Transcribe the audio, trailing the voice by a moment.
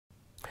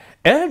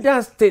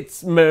Elder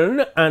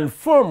statesman and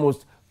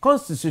foremost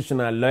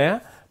constitutional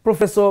lawyer,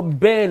 Professor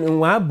Ben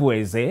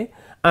Nwabueze,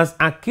 has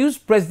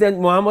accused President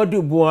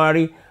Muhammadu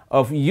Buhari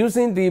of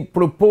using the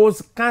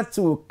proposed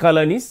cattle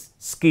colonies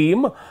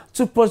scheme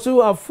to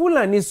pursue a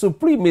Fulani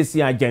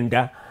supremacy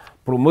agenda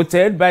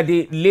promoted by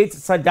the late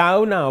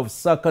Sardauna of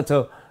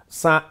Sokoto,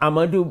 Sir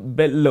Ahmadu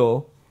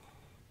Bello.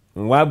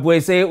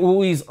 Nwabueze,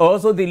 who is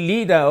also the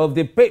leader of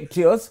the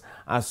Patriots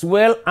as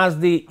well as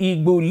the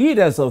Igbo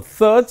leaders of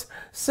thought,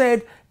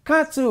 said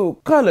cattle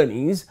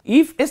colonies,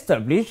 if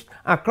established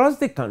across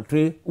the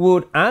country,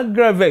 would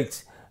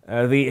aggravate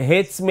the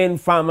herdsmen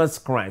farmers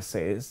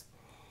crisis.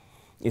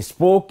 He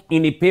spoke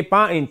in a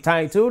paper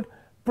entitled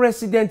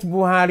 "President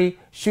Buhari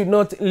Should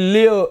Not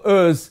Lure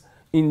Us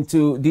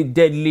into the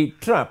Deadly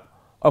Trap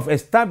of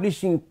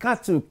Establishing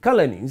Cattle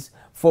Colonies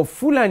for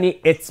Fulani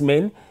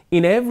herdsmen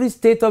in every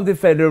state of the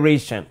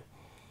Federation,"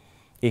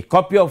 a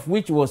copy of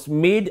which was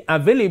made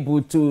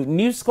available to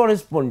news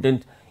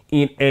correspondent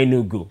in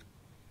Enugu.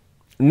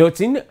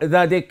 Noting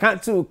that the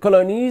cattle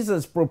colonies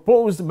as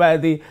proposed by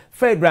the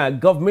federal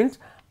government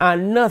are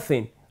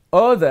nothing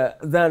other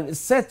than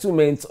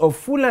settlements of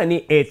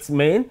Fulani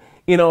herdsmen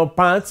in all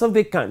parts of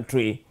the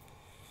country.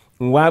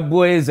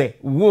 Nwabueze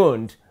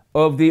warned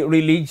of the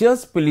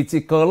religious,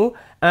 political,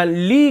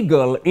 and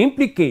legal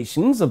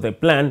implications of the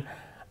plan.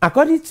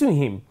 According to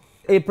him,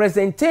 a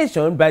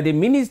presentation by the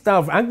Minister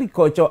of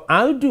Agriculture,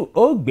 Aldu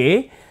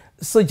Ogbe,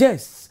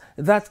 suggests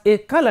that a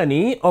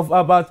colony of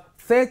about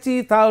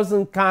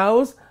 30,000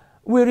 cows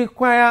will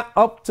require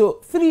up to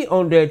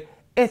 300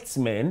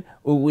 herdsmen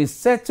who will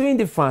settle in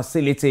the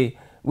facility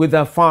with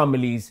their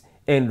families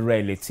and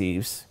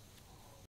relatives.